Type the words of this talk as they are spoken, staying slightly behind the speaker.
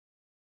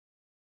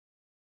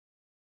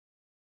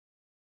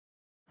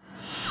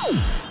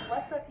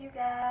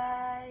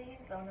guys?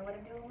 I don't know what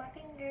I'm doing with my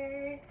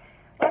fingers.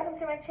 Welcome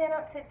to my channel.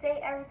 Today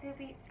I will be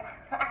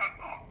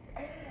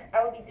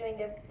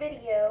doing a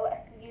video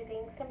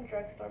using some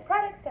drugstore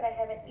products that I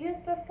haven't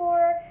used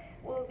before.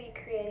 We'll be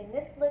creating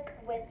this look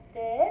with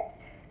it.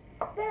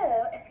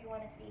 So if you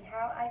want to see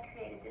how I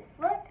created this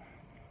look,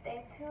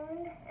 stay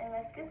tuned and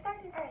let's get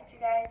started. Alright you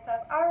guys, so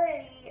I've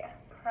already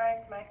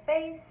primed my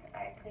face.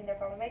 I cleaned up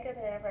all my makeup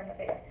and then I primed my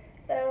face.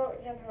 So,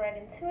 jumping right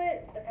into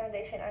it, the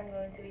foundation I'm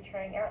going to be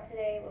trying out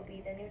today will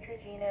be the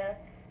Neutrogena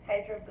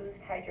Hydro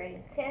Boost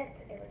Hydrating Tint.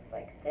 It looks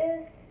like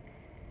this.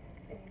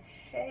 And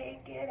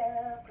shake it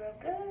up real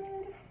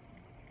good.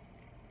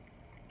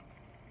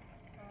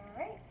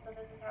 Alright, so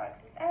this is how it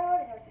comes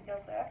out. It has the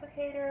gel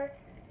applicator.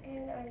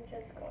 And I'm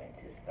just going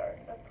to start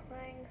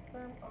applying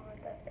some on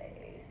the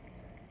face.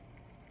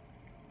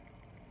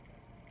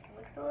 It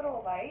looks a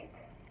little light,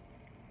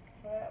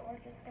 but we're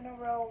just going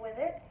to roll with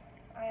it.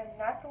 I am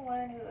not the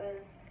one who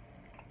is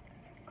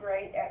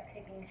great at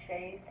picking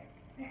shades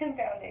in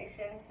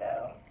foundation,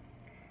 so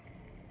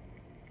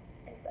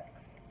it sucks.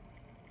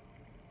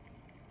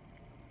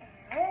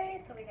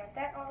 Alright, so we got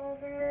that all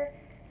over.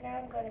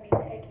 Now I'm going to be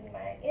taking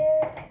my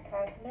IT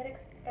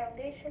Cosmetics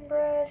foundation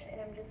brush and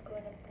I'm just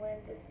going to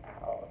blend this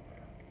out.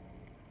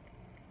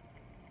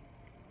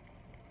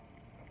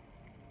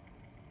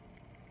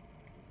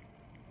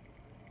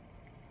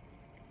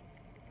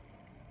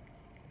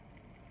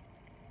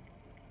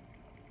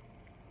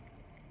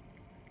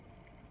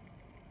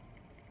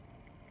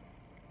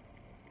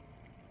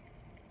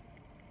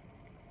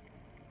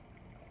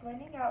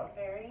 Blending out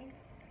very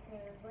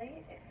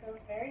smoothly. It feels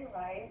very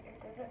light. It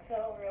doesn't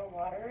feel real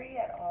watery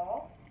at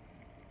all,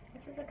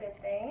 which is a good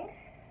thing.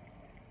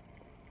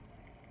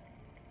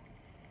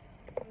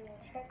 We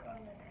will check on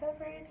the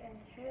coverage in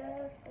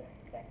just a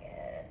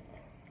second.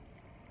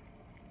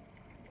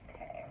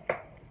 Okay. I'm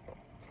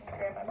gonna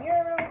grab my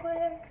mirror real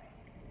quick.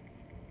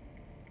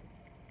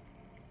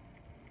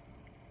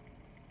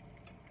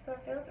 So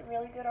it feels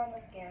really good on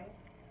the skin.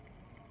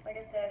 Like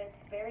I said,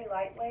 it's very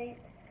lightweight.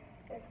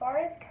 As far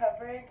as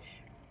coverage,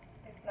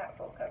 it's not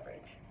full coverage.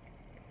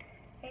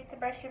 Hate to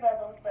brush your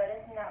bubbles, but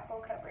it's not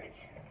full coverage.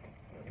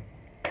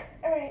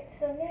 Alright,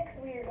 so next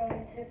we are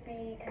going to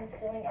be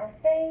concealing our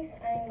face.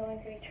 I'm going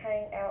to be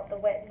trying out the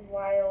Wet n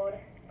Wild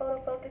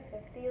Photo Focus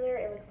Concealer.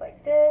 It looks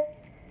like this.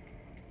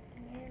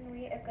 And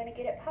we are going to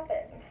get it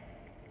poppin'.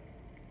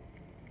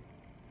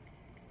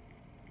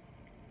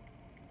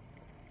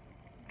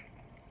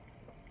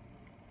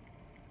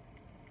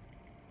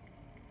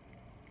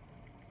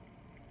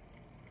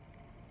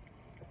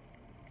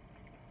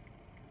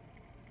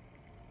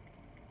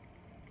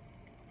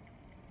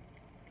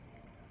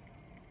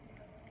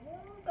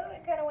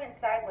 It kind of went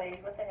sideways.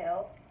 What the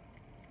hell?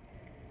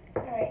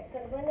 Alright, so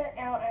to blend that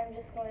out, I'm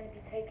just going to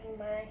be taking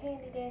my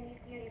handy dandy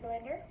beauty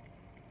blender.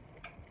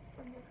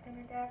 I'm just going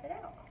to dab it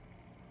out.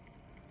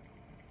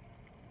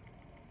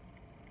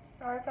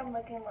 Sorry if I'm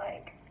looking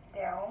like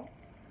down.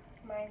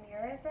 My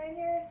mirror is right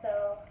here,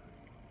 so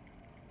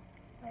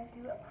I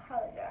do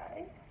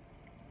apologize.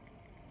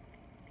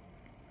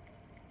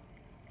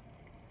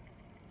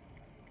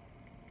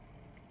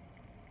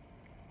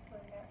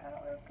 Blend that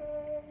out real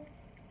good.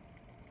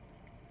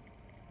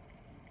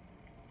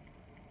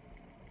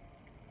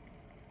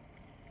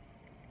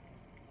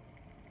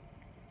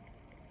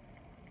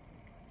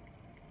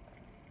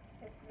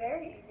 It's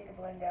very easy to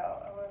blend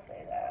out, I will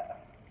say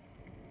that.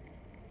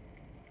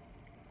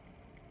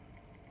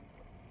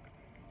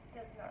 It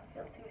does not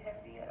feel too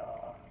heavy at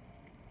all.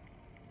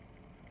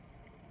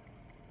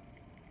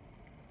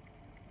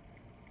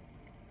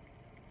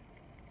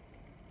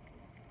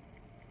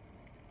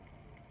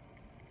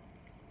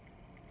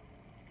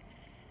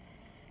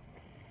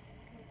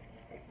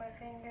 Take my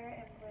finger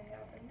and blend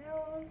out the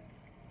nose.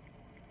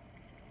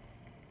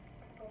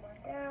 Couple more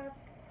dabs.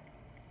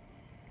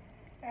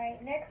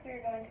 Alright, next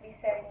we're going to be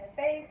setting the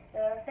face.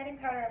 The setting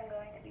powder I'm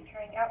going to be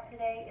trying out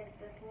today is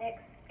this NYX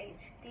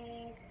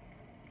HD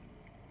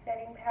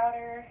setting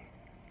powder.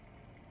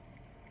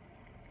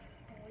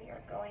 And we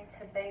are going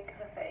to bake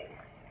the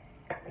face.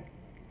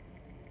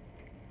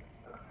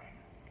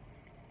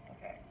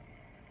 Okay.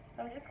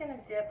 So I'm just going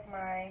to dip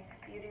my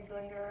beauty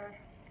blender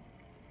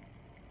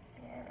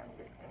and I'm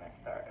just going to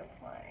start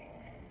applying.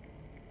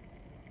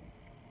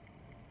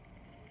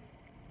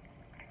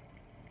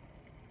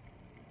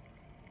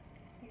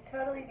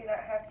 Totally do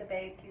not have to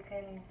bake. You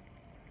can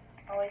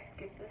always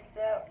skip this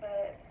step,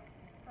 but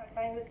I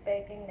find with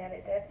baking that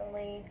it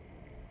definitely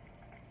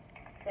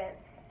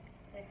sets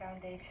the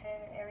foundation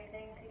and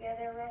everything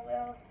together real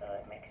well, so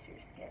it makes your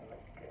skin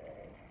look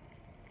good.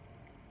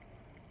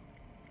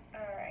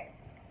 Alright,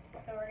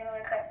 so we're going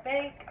to let that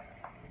bake,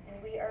 and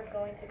we are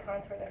going to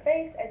contour the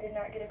face. I did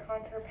not get a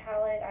contour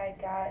palette. I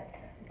got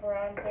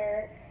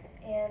bronzer,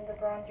 and the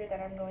bronzer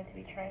that I'm going to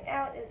be trying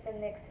out is the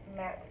NYX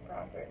Matte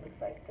Bronzer. It looks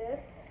like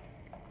this.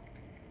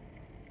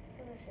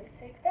 Let's just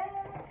take that.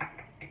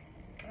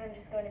 I'm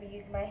just going to be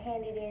using my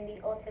handy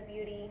dandy Ulta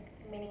Beauty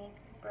mini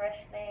brush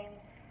thing.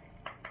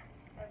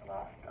 I've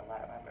lost a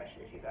lot of my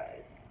brushes, you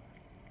guys.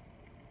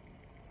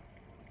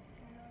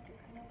 And I'm just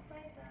going to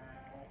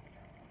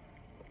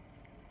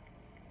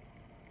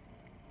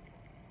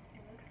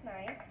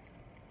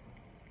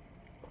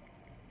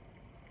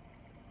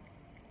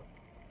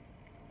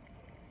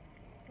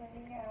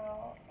blending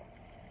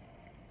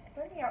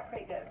out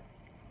pretty good.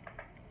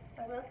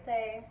 I will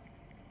say,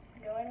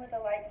 go in with a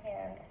light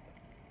hand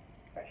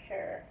for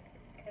sure,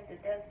 because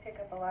it does pick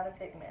up a lot of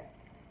pigment.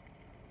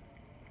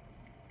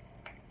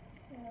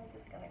 And I'm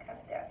just going to kind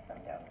of dab some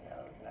down the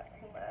nose, not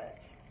too much.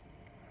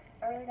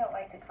 I really don't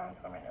like to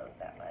contour my nose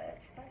that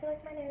much. I feel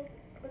like my nose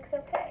looks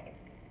okay.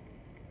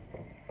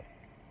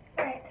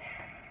 Alright,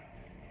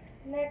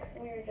 next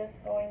we're just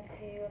going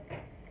to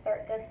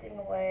start dusting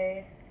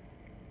away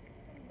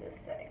this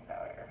setting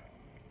powder.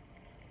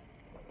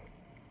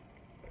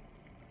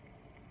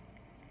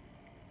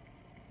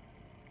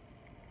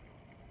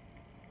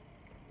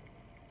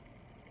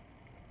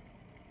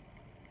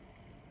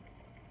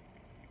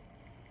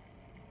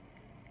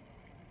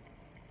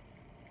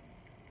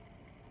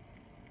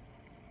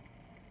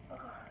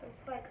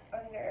 It's like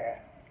under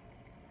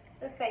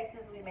the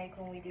faces we make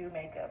when we do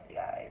makeup, the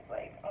eyes,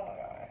 like, oh my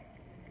god,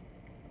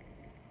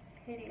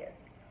 hideous.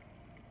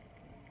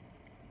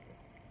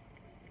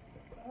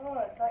 Oh,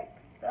 it's like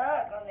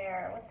stuck on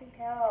there, what the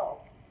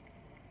hell?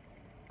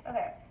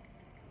 Okay,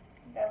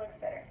 that looks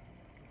better.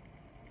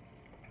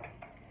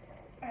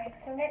 Alright,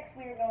 so next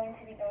we are going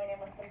to be going in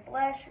with some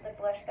blush. The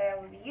blush that I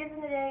will be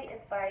using today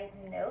is by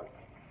Note.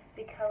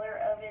 The color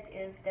of it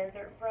is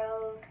Desert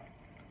Rose,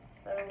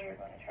 so we are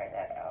going to try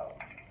that out.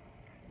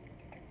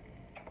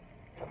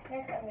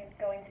 Next, I'm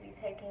going to be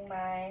taking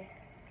my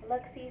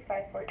Luxie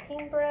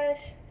 514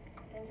 brush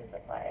and just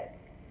apply it.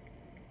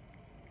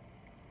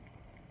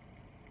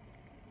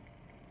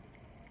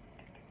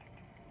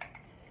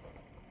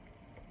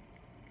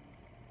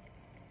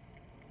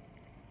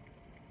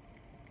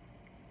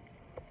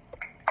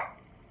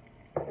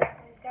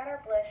 We've got our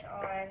blush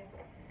on.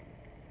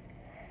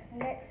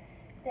 Next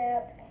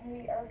step,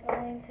 we are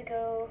going to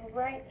go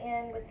right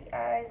in with the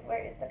eyes.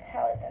 Where is the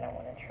palette that I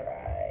want to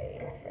try?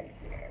 It's right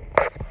here.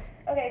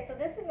 Okay, so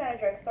this is not a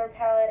drugstore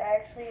palette. I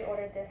actually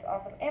ordered this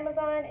off of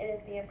Amazon. It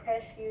is the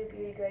Impress You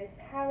Beauty Glaze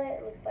palette.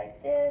 It looks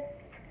like this.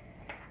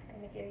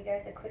 Let me give you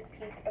guys a quick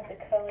peek of the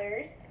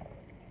colors.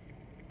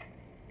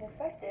 Looks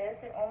like this.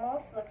 It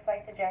almost looks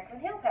like the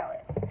Jaclyn Hill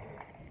palette,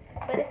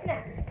 but it's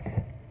not.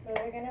 So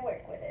we're going to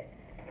work with it.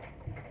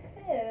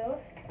 So,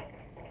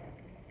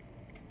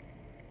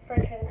 for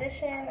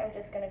transition, I'm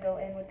just going to go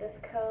in with this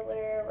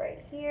color right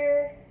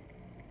here,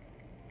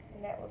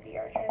 and that will be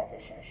our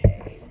transition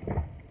shade.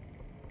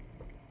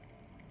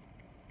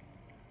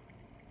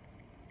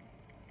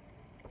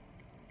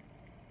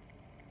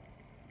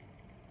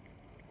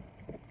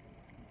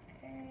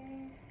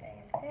 Okay,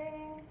 same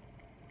thing.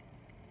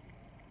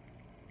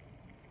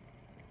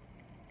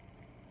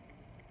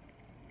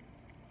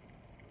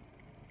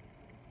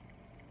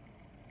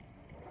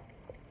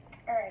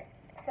 Alright,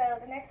 so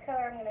the next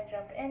color I'm going to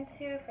jump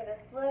into for this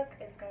look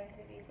is going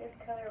to be this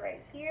color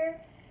right here.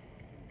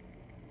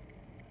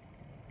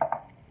 Just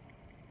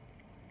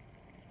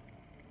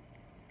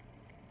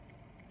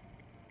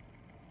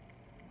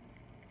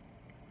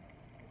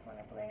want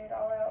to blend it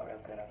all out real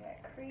good on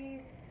that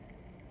crease.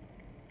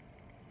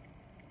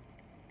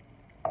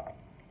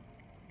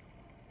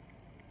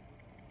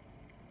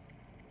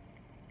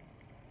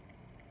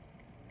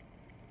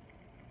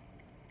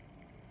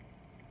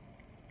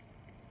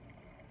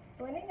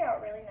 Blending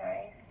out really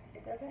nice.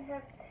 It doesn't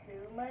have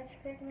too much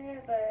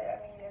pigment, but I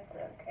mean, it's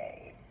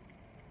okay.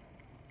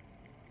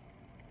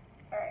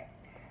 Alright,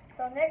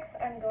 so next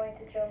I'm going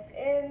to jump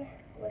in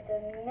with the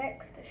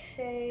next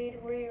shade.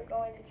 We're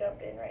going to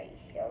jump in right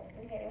here. Oh,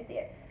 you can't even see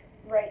it.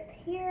 Right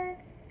here.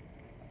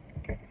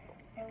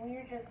 And we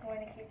are just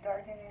going to keep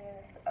darkening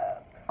this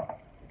up.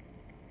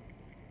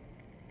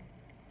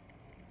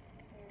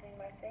 Using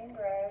my same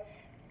brush.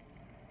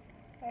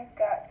 I've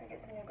got to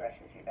get some new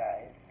brushes, you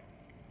guys.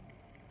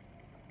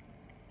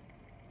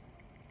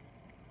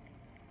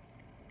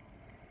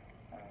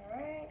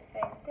 Alright,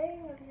 same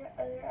thing with your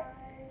other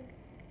eye.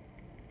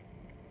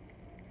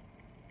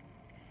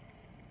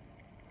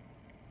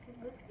 It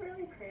looks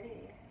really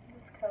pretty.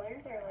 These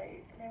colors are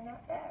like, they're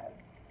not bad.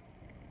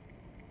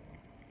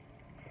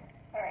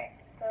 Alright,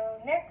 so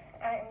next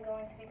I am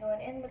going to be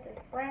going in with this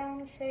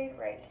brown shade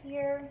right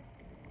here.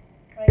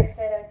 Like I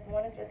said, I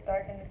want to just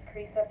darken this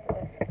crease up the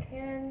best I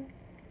can.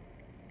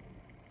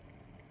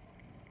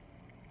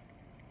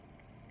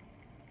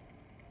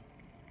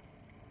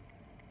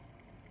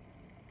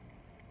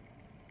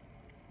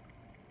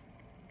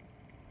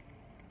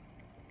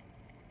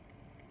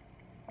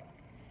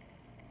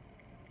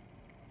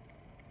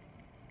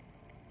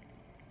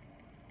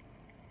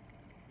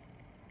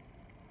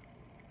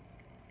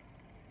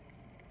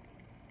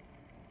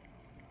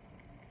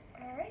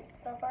 Alright,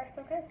 so far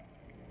so good.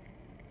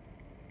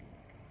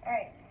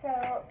 Alright,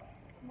 so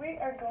we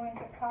are going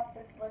to pop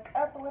this look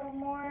up a little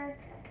more.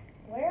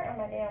 Where are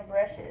my damn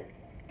brushes?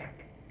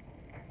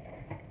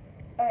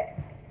 Okay.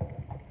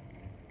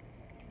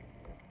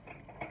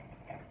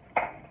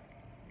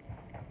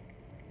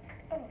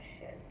 Oh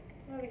shit.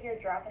 I'm over here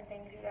dropping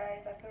things, you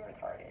guys. I feel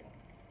retarded.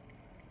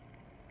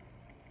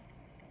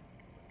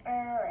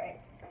 Alright.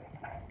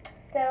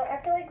 So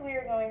I feel like we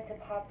are going to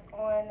pop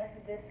on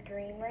this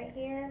green right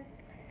here.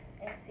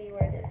 and see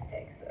where this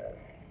takes us.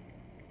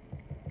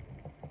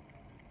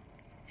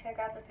 Check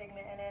out the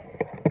pigment in it.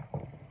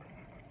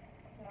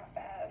 It's not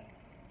bad.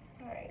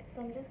 Alright,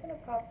 so I'm just going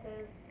to pop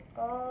this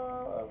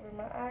all over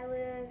my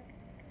eyelid.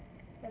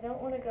 I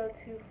don't want to go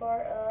too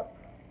far up.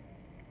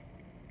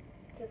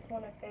 Just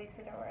want to face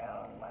it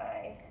around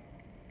my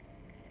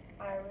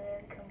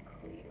eyelid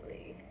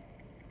completely.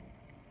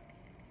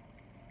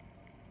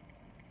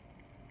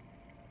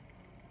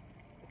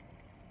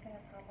 I'm going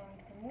to pop on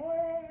some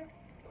more.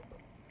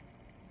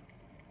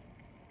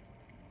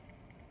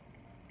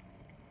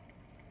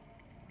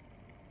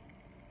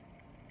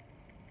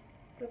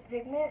 The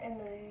pigment in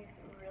these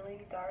really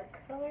dark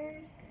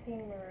colors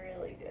seem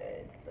really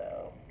good,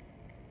 so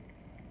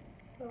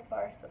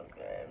far so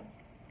good.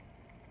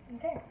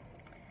 Okay,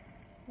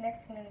 next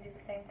I'm going to do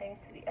the same thing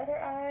to the other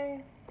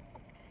eye.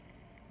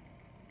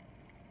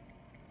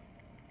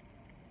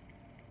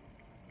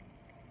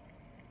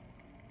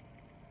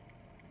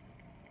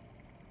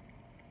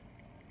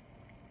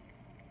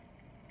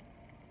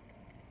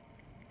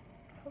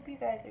 Hope you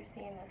guys are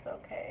seeing this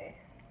okay.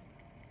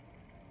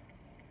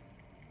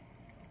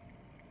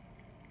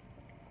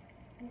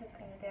 I'm just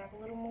going to dab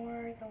a little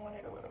more because I want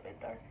it a little bit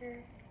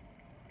darker.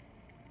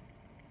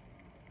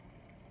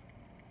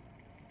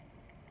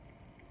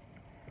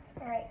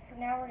 Alright, so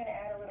now we're going to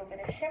add a little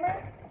bit of shimmer.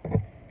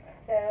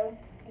 So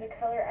the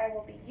color I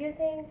will be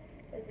using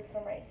is this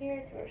one right here.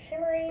 It's real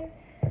shimmery.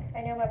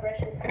 I know my brush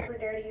is super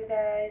dirty, you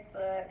guys,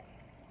 but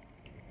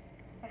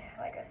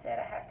like I said,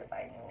 I have to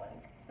buy new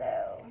ones.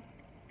 So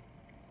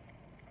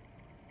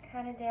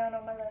kind of down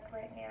on my luck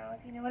right now,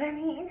 if you know what I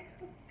mean.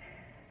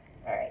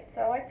 Alright, so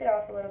I wiped it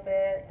off a little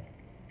bit.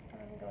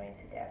 I'm going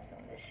to dab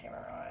some of this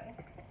shimmer on.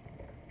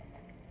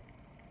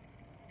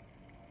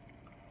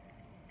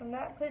 I'm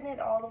not putting it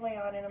all the way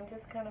on it, I'm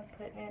just kind of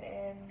putting it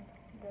in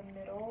the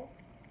middle,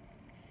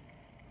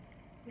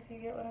 if you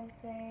get what I'm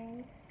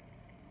saying.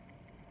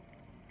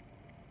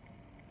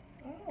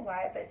 I don't know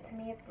why, but to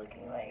me it's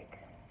looking like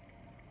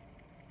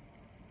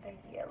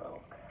a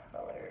yellow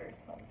color or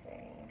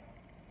something.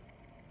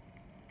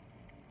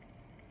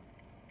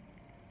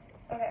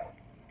 Okay,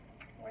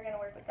 we're going to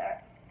work with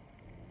that.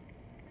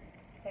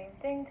 Same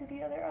thing to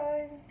the other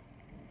eye.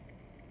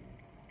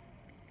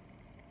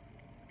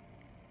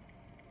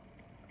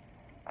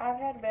 I've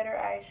had better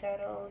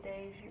eyeshadow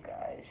days, you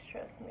guys,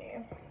 trust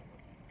me.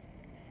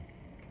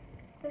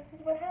 This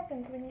is what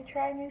happens when you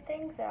try new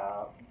things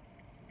out.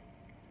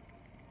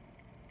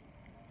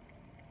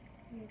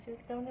 You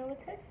just don't know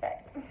what to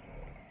expect.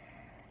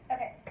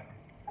 Okay.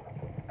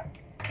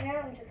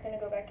 Now I'm just going to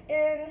go back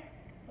in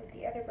with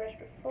the other brush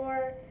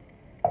before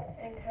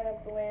and kind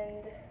of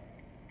blend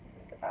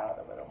this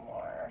out a little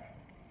more.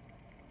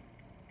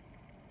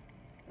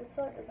 Just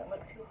so it doesn't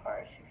look too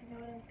harsh, if you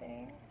know what I'm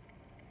saying.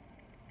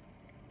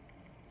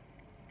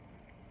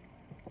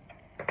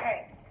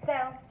 Alright, so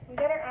we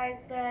got our eyes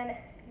done.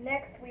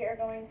 Next we are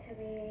going to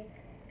be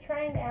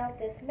trying out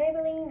this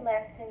Maybelline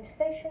Lash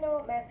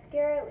Sensational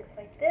Mascara. It looks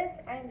like this.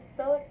 I am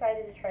so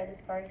excited to try this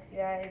product, you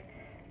guys.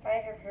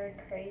 I have heard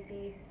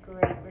crazy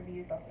great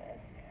reviews on this.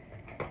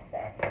 So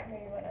we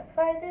want to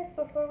apply this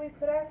before we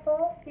put our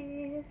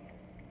falsies.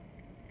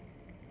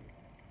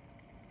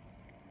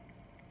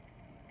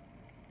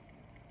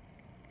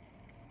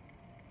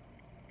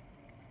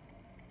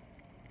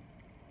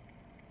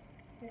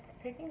 It's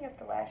picking up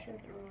the lashes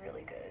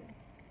really good.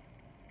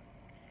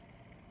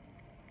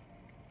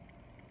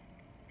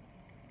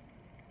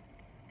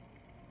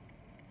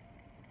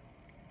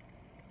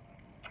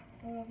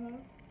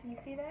 You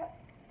see that?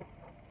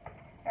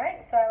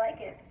 Alright, so I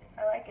like it.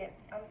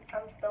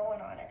 I'm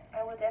stowing on it.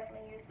 I will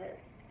definitely use this.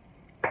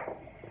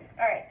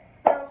 Alright,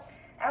 so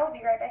I will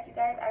be right back, you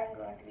guys. I'm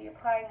going to be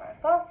applying my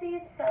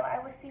falsies, so I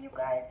will see you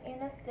guys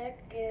in a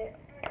second.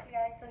 Alright, you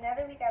guys, so now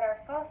that we got our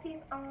falsies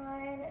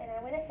on, and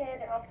I went ahead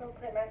and also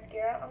put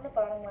mascara on the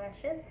bottom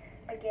lashes.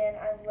 Again,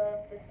 I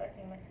love this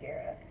fucking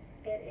mascara.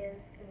 It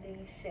is the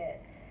shit.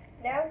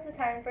 Now's the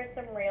time for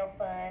some real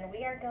fun.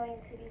 We are going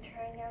to be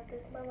trying out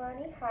this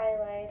Milani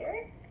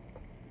highlighter.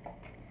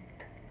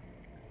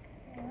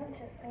 And I'm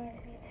just going to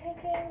be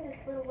taking this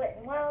little Wet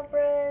n Wild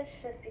brush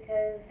just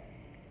because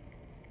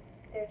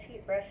they're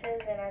cheap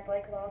brushes and I've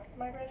like lost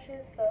my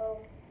brushes,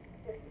 so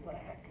this is what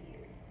I have to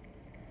use.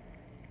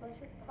 Let's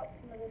just pop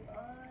some of this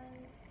on.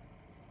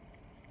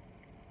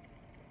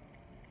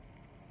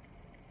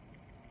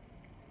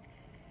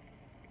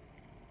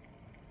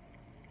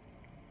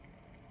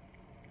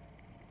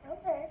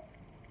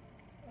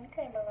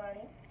 Okay,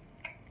 Milani.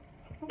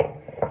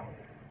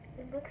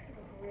 It looks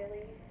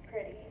really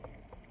pretty.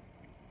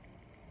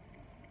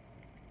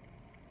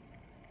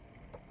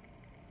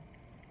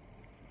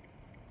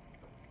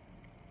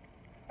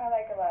 I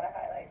like a lot of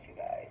highlights, you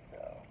guys, so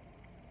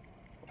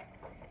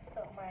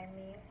don't mind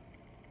me.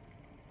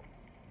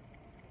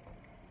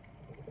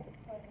 I'm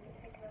going to be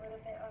taking a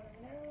little bit on the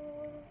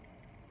nose,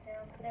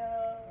 down the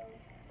nose.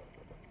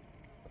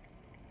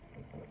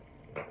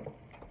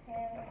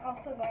 And I'm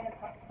also going to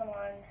pop some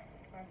on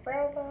my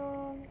brow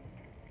bone.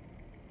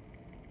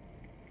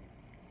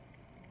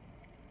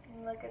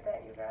 Look at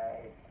that, you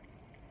guys.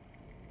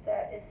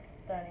 That is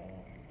stunning.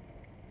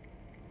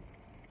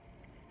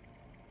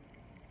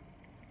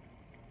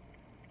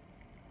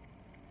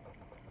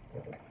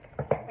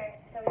 Alright,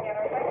 so we got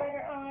our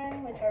highlighter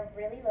on, which I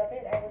really love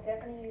it. I will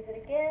definitely use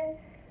it again.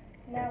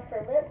 Now for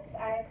lips,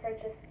 I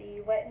purchased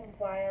the Wet n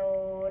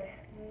Wild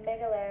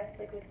Mega Last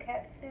Liquid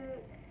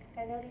Catsuit.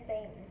 I know these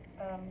ain't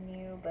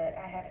new, but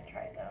I haven't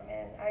tried them,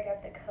 and I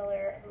got the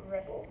color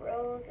Rebel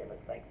Rose. It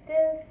looks like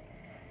this.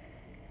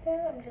 So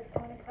I'm just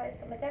going to apply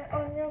some of that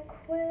on real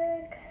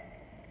quick.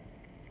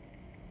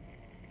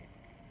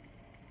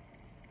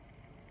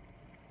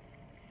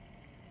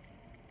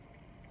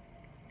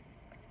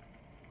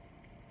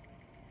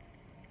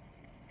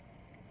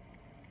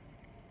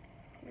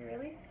 It's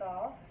really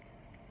soft.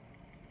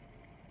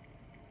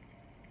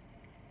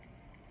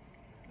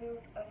 Feels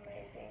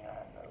amazing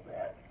on the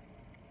lip.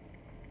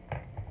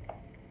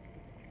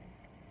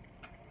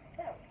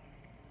 So,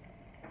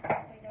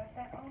 we got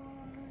that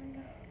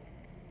on.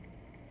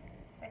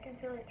 I can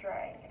feel it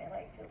drying and it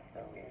like feels so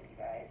weird, you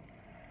guys.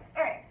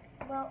 Alright,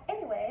 well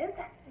anyways,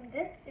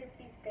 this is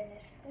the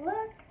finished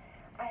look.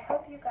 I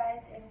hope you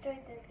guys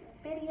enjoyed this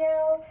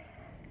video.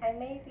 I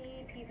may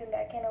be peeping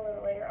back in a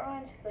little later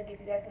on just to give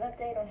you guys an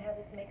update on how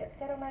this makeup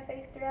set on my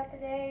face throughout the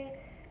day.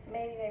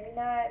 Maybe, maybe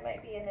not. It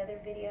might be another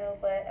video.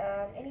 But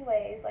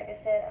anyways, like I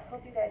said, I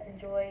hope you guys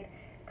enjoyed.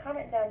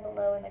 Comment down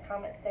below in the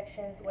comment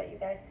sections what you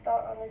guys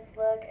thought on this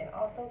look, and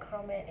also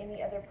comment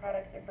any other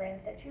products or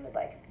brands that you would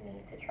like me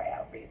to try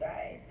out for you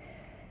guys.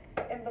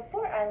 And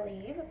before I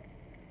leave,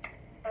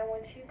 I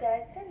want you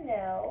guys to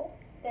know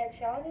that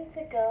y'all need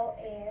to go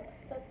and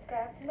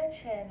subscribe to my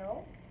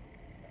channel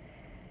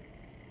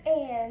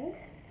and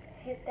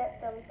hit that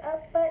thumbs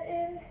up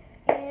button,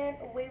 and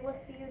we will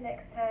see you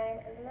next time.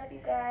 I love you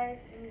guys.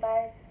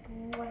 Bye.